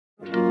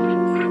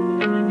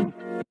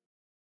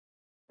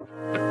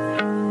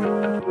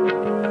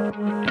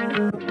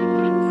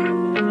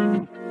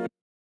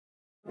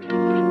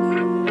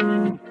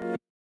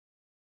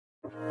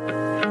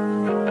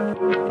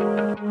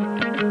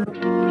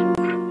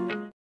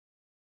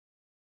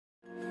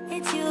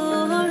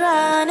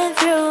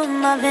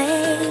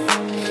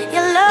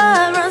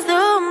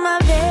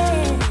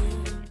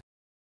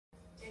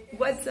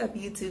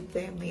YouTube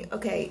family?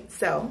 Okay,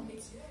 so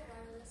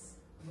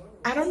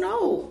I don't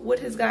know what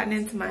has gotten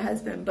into my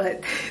husband,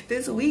 but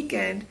this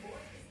weekend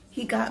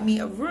he got me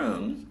a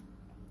room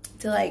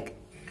to like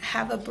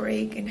have a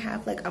break and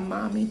have like a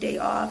mommy day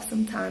off,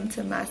 some time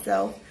to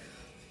myself,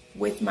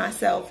 with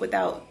myself,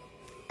 without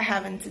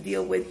having to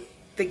deal with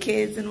the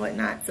kids and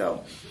whatnot.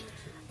 So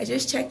I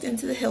just checked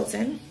into the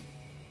Hilton.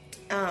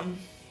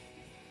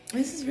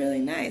 This is really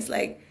nice,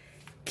 like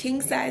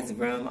king size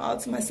room all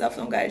to myself.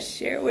 Don't gotta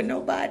share with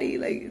nobody.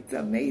 Like, it's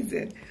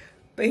amazing.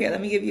 But here,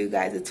 let me give you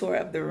guys a tour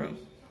of the room.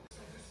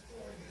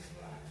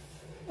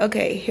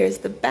 Okay, here's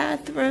the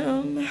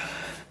bathroom.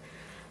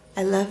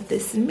 I love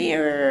this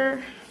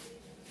mirror,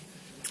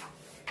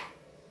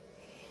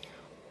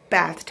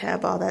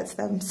 bathtub, all that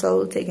stuff. I'm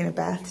so taking a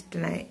bath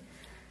tonight.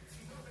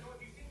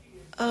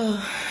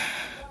 Oh,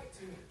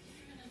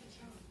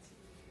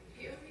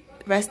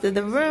 rest of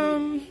the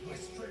room.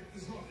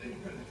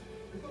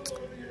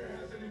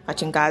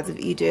 Watching Gods of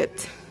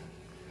Egypt.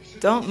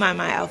 Don't mind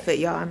my outfit,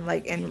 y'all. I'm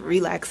like in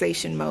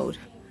relaxation mode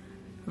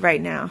right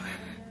now.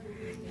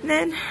 And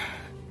then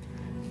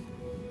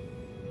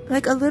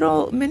like a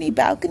little mini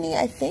balcony,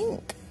 I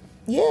think.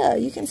 Yeah,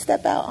 you can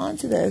step out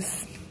onto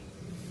this.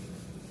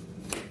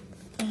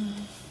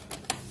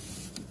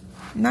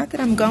 Not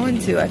that I'm going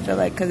to, I feel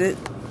like, because it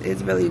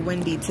is really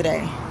windy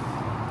today.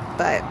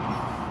 But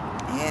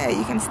yeah,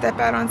 you can step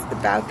out onto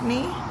the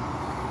balcony.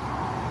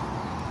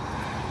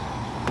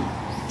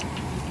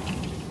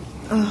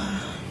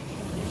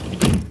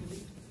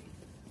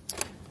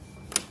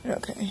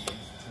 Okay.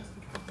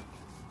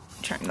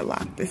 I'm trying to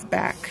lock this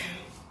back.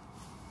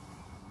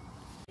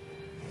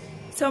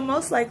 So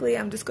most likely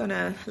I'm just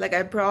gonna, like,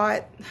 I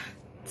brought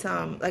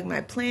some, like,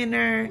 my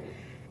planner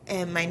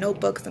and my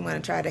notebooks. I'm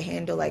gonna try to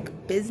handle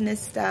like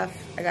business stuff.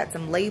 I got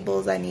some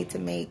labels I need to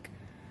make.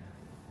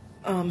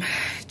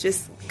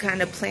 Just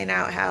kind of plan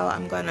out how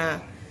I'm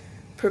gonna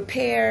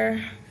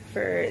prepare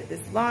for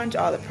this launch,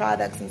 all the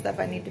products and stuff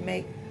I need to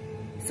make.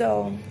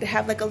 So they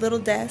have like a little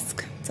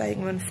desk, so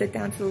I'm gonna sit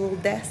down to the little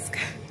desk,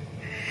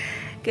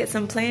 get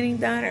some planning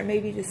done, or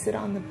maybe just sit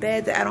on the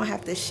bed that I don't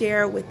have to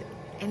share with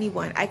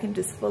anyone. I can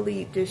just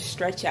fully just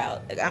stretch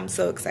out. Like, I'm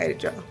so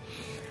excited, y'all.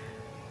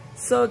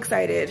 So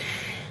excited.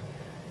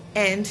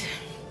 And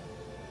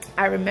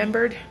I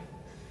remembered,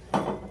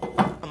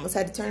 almost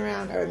had to turn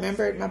around, I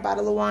remembered my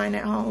bottle of wine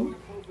at home.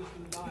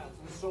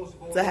 So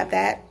I have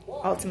that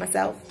all to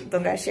myself,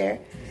 don't gotta share.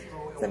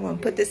 So I'm gonna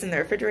put this in the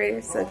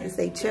refrigerator so it can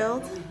stay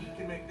chilled.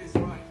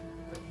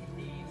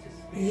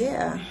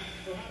 Yeah.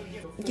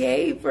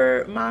 Yay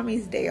for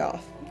mommy's day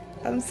off.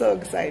 I'm so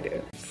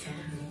excited.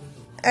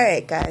 All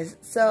right, guys,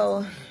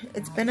 so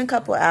it's been a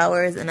couple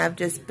hours and I've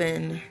just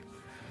been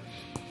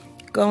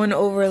going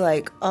over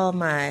like all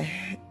my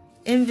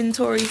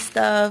inventory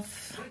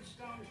stuff,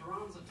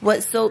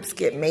 what soaps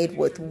get made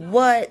with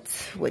what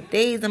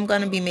days I'm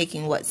gonna be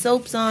making what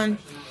soaps on.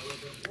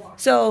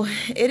 So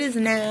it is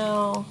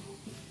now,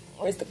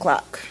 where's the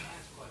clock?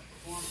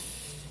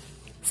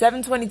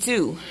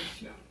 7:22.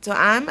 So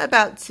I'm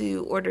about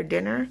to order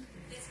dinner.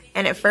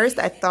 And at first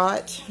I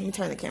thought, let me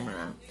turn the camera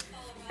around.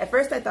 At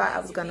first I thought I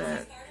was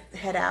gonna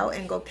head out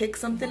and go pick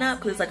something up,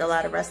 because there's like a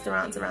lot of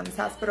restaurants around this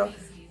hospital.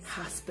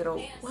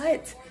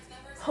 What?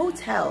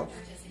 Hotel.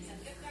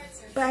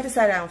 But I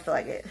decided I don't feel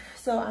like it.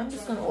 So I'm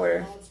just gonna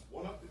order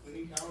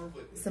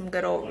some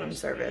good old room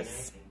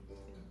service.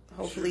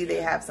 Hopefully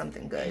they have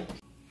something good.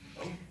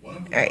 All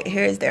right,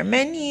 here's their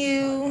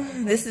menu.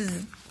 This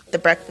is the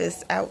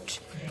breakfast, ouch.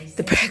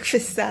 The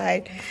breakfast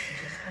side.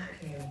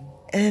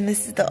 And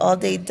this is the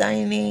all-day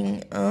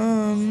dining.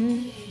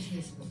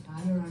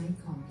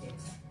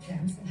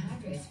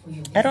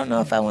 I don't know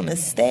if I want to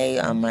stay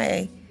on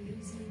my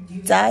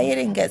diet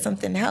and get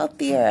something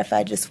healthy, or if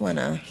I just want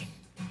to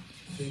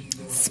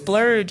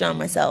splurge on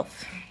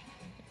myself.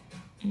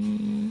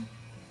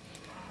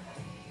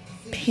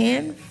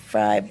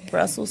 Pan-fried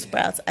Brussels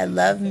sprouts. I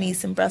love me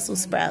some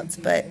Brussels sprouts,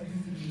 but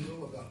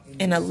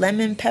in a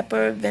lemon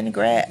pepper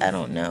vinaigrette, I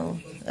don't know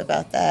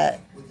about that.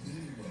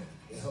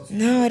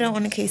 No, I don't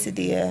want a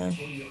quesadilla.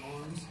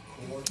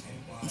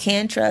 You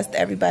can't trust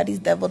everybody's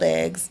deviled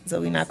eggs,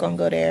 so we're not gonna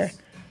go there.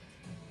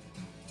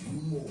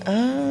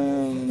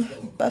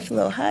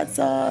 Buffalo hot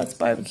sauce,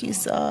 barbecue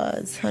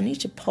sauce, honey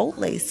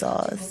chipotle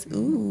sauce.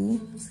 Ooh.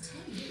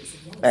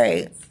 All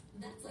right.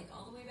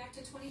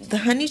 The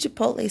honey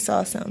chipotle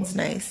sauce sounds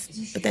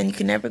nice, but then you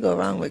can never go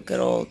wrong with good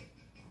old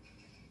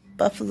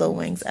buffalo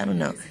wings. I don't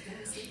know.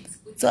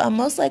 So I'll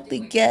most likely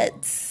get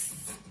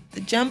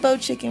the jumbo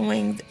chicken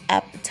wings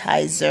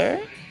appetizer.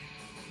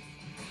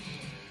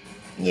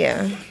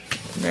 Yeah.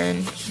 And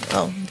then,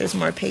 oh, there's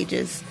more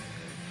pages.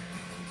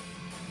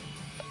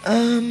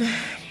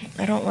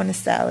 I don't want a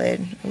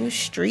salad. Ooh,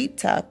 street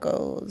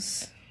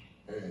tacos.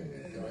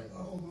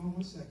 Hold on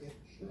 1 second.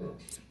 Sure.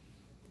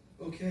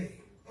 Okay.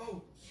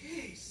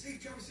 Okay.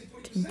 Safe driver, safe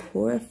 40%.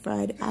 Tempura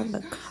fried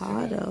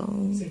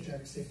avocado. Safe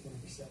driver, safe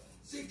 40%.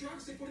 Safe driver,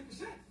 safe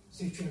 40%.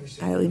 Safe driver, safe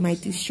 40%. All right, we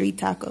might do street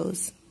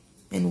tacos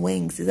and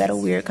wings. Is that a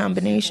weird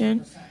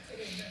combination?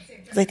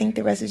 'Cause I think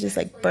the rest is just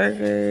like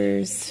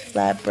burgers,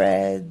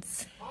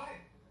 flatbreads,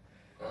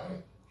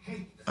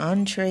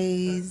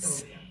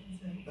 entrees.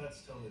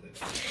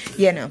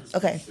 Yeah, no.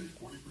 Okay.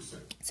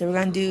 So we're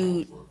gonna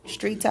do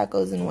street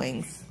tacos and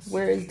wings.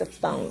 Where is the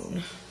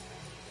phone?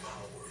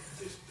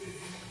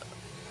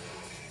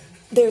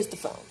 There's the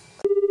phone.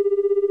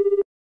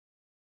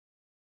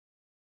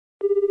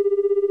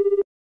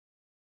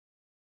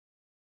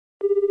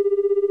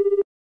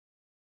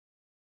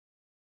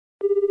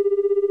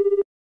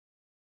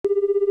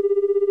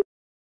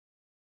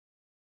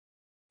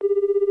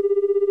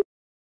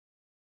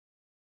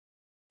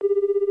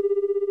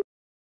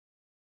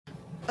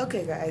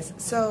 Okay, guys,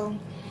 so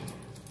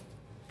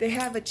they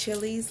have a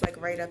Chili's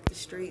like right up the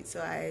street, so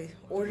I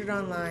ordered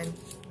online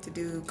to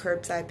do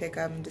curbside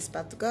pickup. I'm just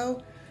about to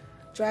go,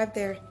 drive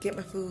there, get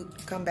my food,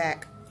 come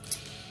back,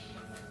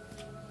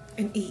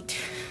 and eat.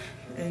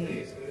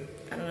 And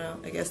I don't know,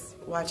 I guess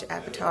watch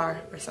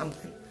Avatar or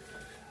something.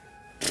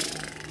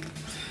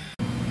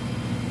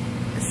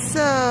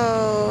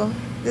 So,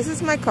 this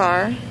is my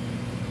car.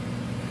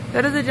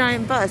 That is a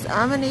giant bus.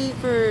 I'm gonna need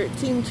for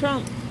Team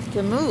Trump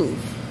to move.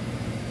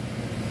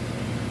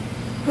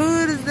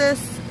 Who does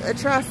this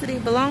atrocity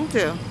belong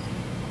to?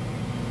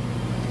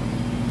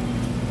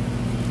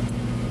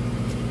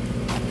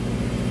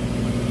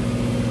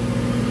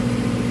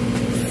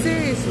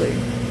 Seriously.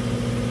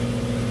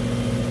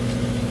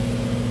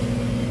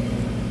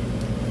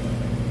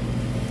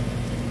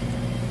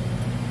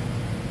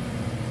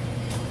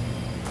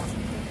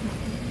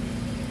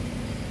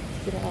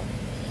 Get out.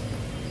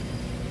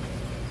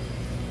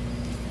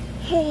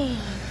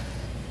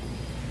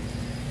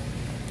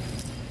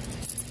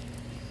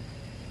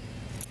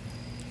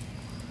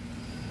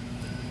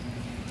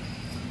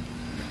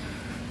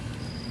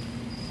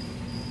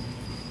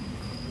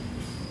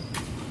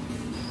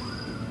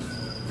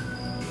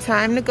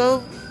 Time to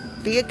go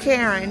be a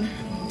Karen,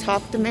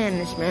 talk to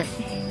management.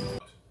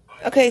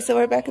 Okay, so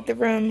we're back at the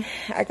room.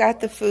 I got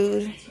the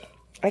food.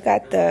 I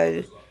got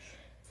the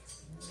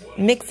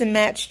mix and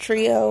match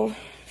trio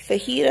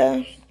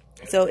fajita.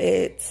 So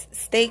it's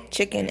steak,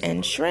 chicken,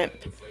 and shrimp.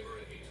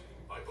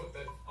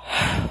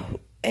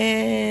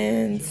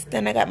 And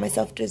then I got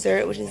myself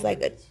dessert, which is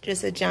like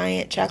just a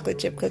giant chocolate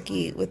chip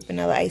cookie with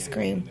vanilla ice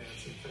cream.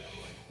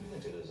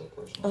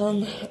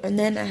 And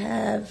then I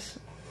have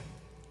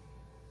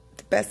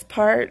the best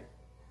part,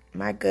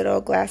 my good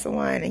old glass of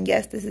wine. And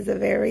yes, this is a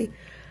very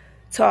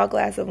tall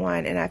glass of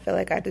wine, and I feel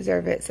like I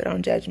deserve it, so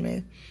don't judge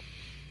me.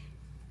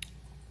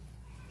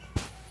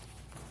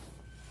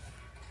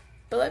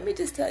 But let me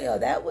just tell y'all,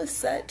 that was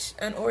such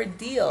an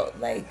ordeal.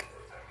 Like,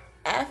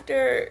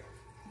 after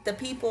the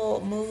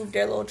people moved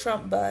their little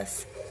Trump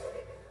bus,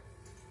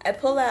 I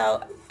pull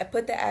out, I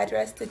put the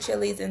address to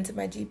Chili's into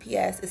my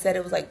GPS. It said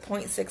it was like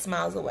 0.6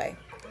 miles away.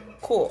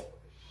 Cool.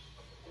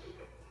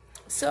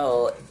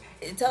 So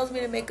it tells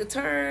me to make a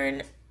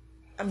turn.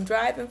 I'm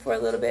driving for a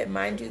little bit.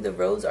 Mind you, the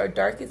roads are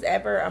dark as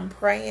ever. I'm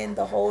praying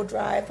the whole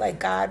drive, like,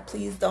 God,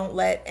 please don't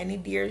let any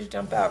deers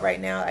jump out right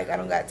now. Like, I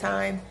don't got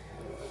time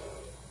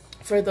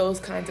for those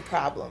kinds of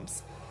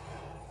problems.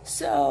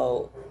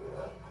 So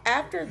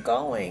after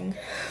going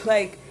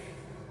like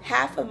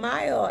half a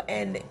mile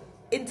and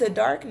into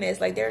darkness,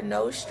 like there are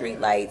no street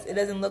lights, it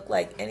doesn't look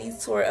like any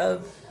sort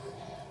of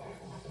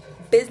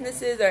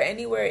businesses or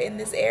anywhere in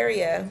this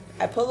area,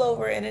 I pull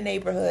over in a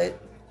neighborhood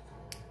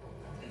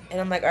and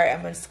I'm like, all right,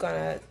 I'm just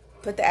gonna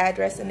put the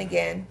address in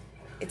again.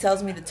 It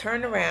tells me to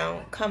turn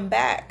around, come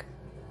back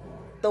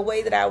the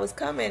way that I was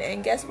coming,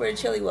 and guess where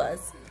Chili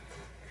was?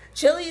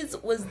 Chili's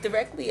was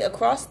directly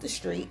across the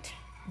street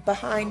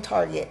behind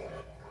Target.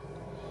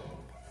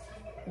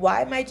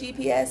 Why my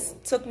GPS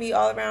took me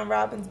all around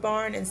Robin's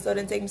Barn and still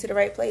didn't take me to the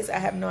right place, I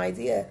have no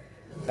idea.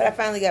 But I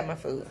finally got my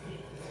food.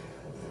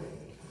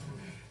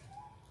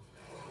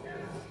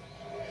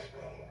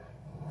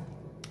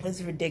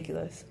 It's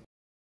ridiculous.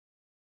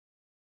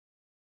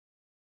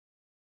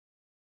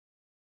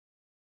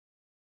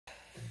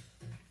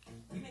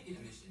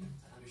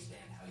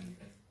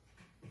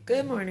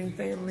 Good morning,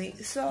 family.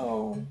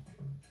 So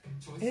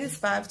it is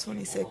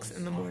 5:26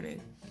 in the morning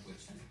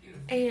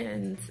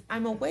and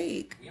I'm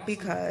awake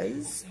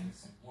because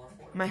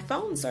my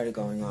phone started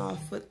going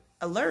off with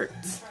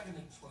alerts.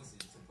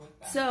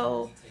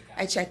 So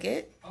I check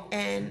it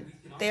and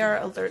there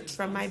are alerts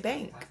from my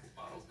bank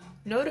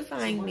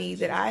notifying me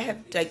that I have,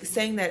 like,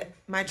 saying that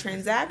my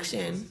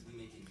transaction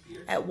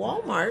at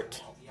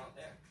Walmart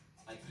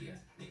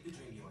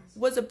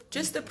was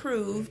just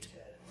approved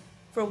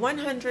for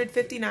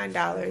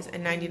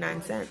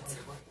 $159.99.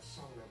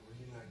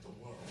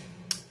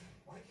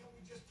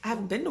 I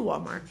haven't been to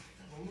Walmart.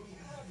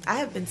 I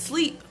have been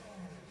asleep,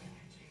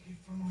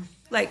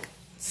 like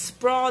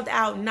sprawled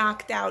out,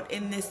 knocked out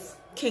in this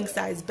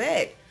king-size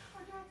bed.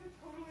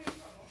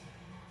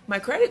 My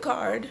credit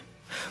card,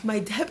 my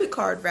debit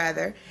card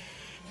rather,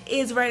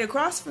 is right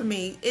across from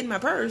me in my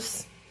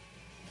purse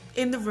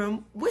in the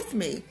room with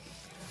me.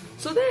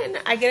 So then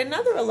I get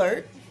another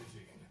alert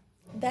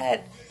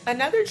that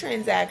another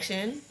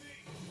transaction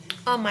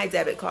on my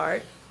debit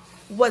card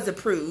was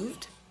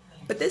approved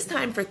but this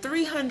time for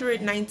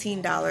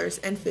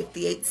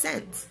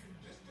 $319.58.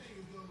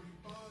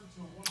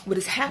 What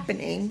is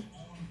happening?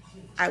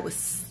 I was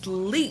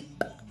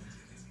asleep.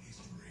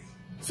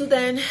 So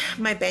then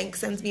my bank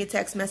sends me a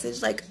text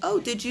message like, oh,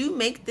 did you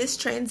make this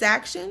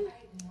transaction?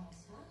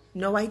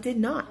 No, I did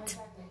not.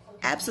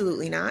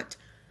 Absolutely not.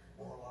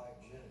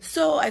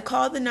 So I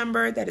call the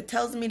number that it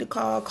tells me to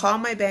call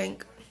my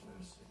bank,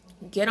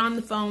 get on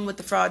the phone with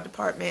the fraud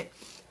department.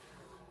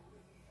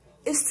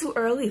 It's too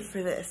early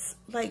for this.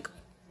 Like,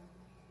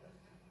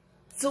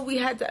 so we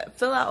had to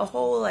fill out a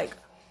whole like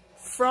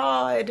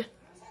fraud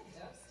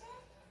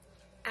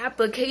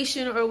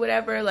application or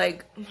whatever.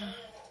 Like,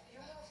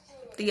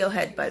 Theo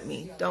headbutt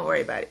me. Don't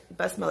worry about it.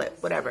 Bust my lip,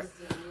 whatever.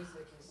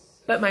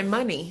 But my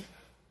money,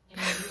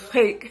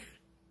 like,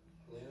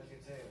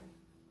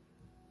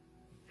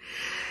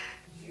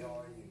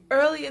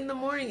 early in the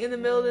morning, in the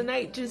middle of the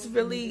night, just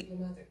really,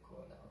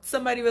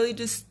 somebody really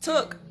just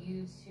took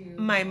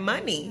my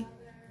money.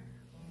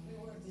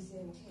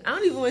 I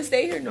don't even want to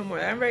stay here no more.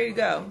 I'm ready to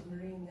go.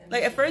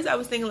 Like, at first I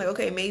was thinking like,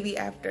 okay, maybe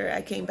after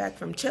I came back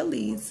from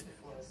Chili's,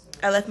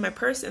 I left my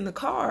purse in the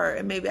car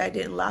and maybe I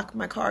didn't lock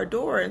my car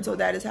door. And so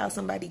that is how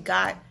somebody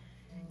got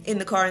in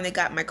the car and they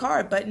got my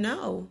card. But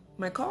no,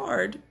 my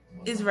card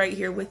is right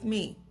here with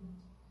me.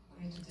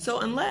 So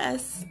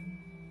unless,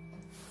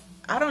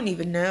 I don't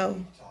even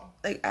know.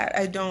 Like,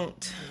 I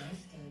don't.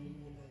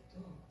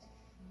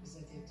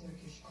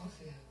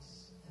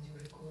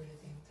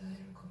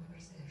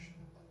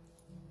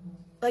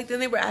 Like,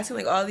 then they were asking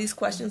like all these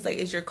questions. Like,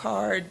 is your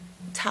card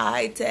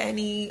tied to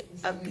any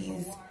of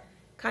these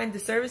kinds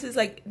of services?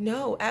 Like,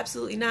 no,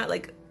 absolutely not.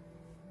 Like,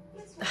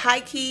 high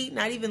key,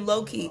 not even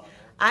low key.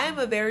 I am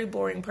a very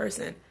boring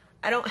person.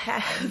 I don't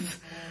have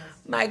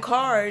my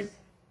card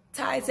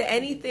tied to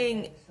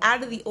anything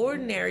out of the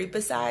ordinary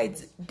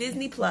besides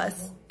Disney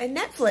Plus and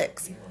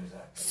Netflix.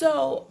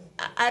 So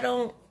I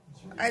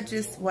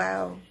just,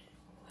 wow.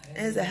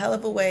 It is a hell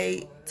of a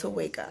way to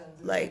wake up.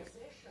 Like,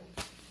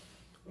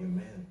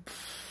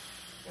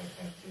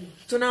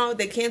 so now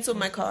they canceled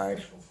my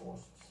card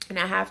and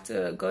I have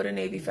to go to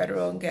Navy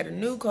Federal and get a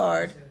new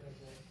card.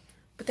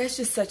 But that's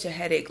just such a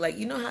headache. Like,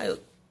 you know how,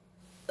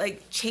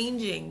 like,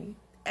 changing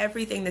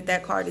everything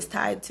that card is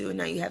tied to and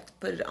now you have to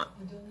put it on.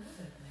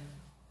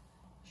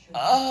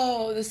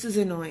 Oh, this is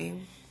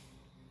annoying.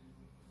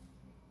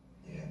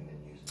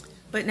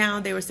 But now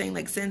they were saying,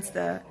 like, since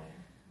the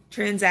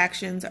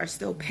transactions are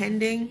still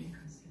pending,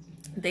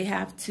 they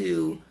have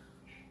to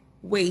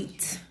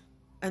wait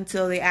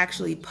until they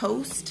actually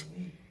post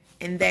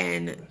and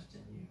then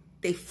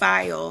they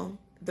file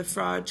the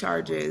fraud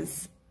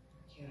charges.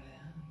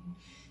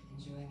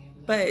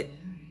 But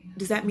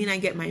does that mean I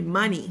get my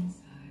money?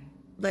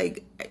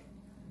 Like,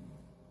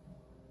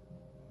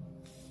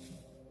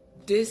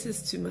 this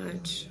is too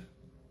much.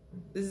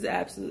 This is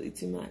absolutely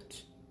too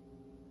much.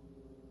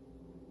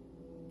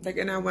 Like,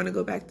 and I want to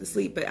go back to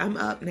sleep, but I'm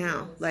up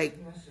now. Like,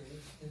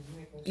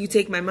 you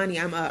take my money,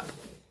 I'm up.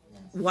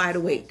 Wide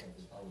awake.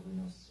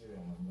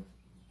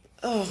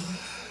 Oh.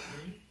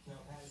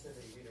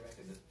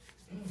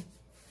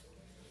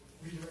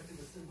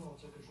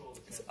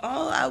 So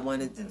all I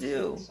wanted to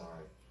do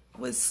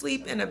was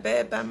sleep in a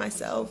bed by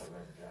myself,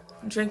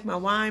 drink my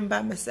wine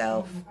by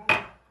myself,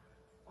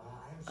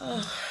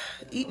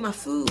 eat my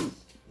food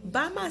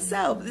by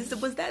myself.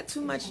 Was that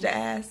too much to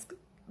ask?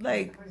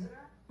 Like,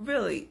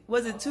 really,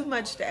 was it too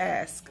much to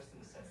ask?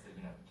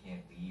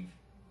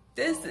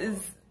 This is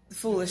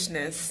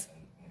foolishness.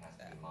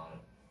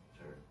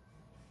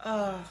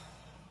 I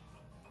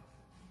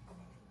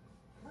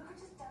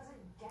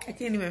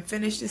can't even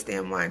finish this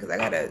damn wine because I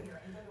gotta.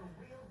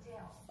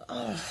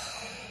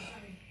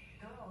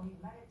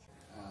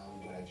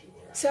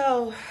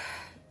 So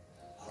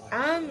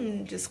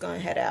I'm just gonna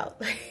head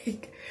out.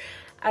 Like,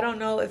 I don't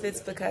know if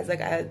it's because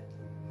like I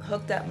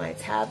hooked up my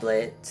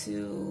tablet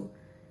to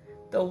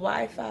the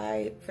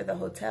Wi-Fi for the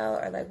hotel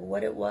or like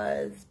what it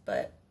was,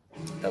 but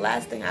the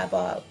last thing I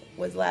bought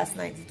was last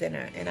night's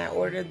dinner and I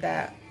ordered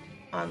that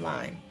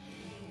online.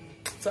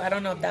 So I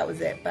don't know if that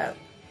was it, but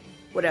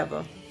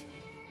whatever.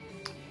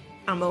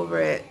 I'm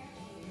over it.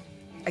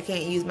 I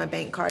can't use my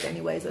bank card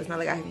anyway, so it's not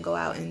like I can go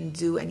out and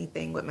do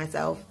anything with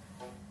myself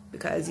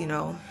because, you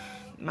know,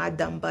 my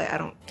dumb butt, I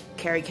don't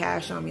carry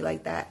cash on me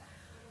like that.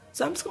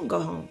 So I'm just gonna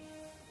go home.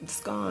 I'm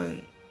just gonna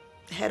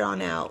head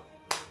on out,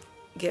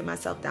 get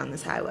myself down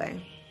this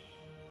highway.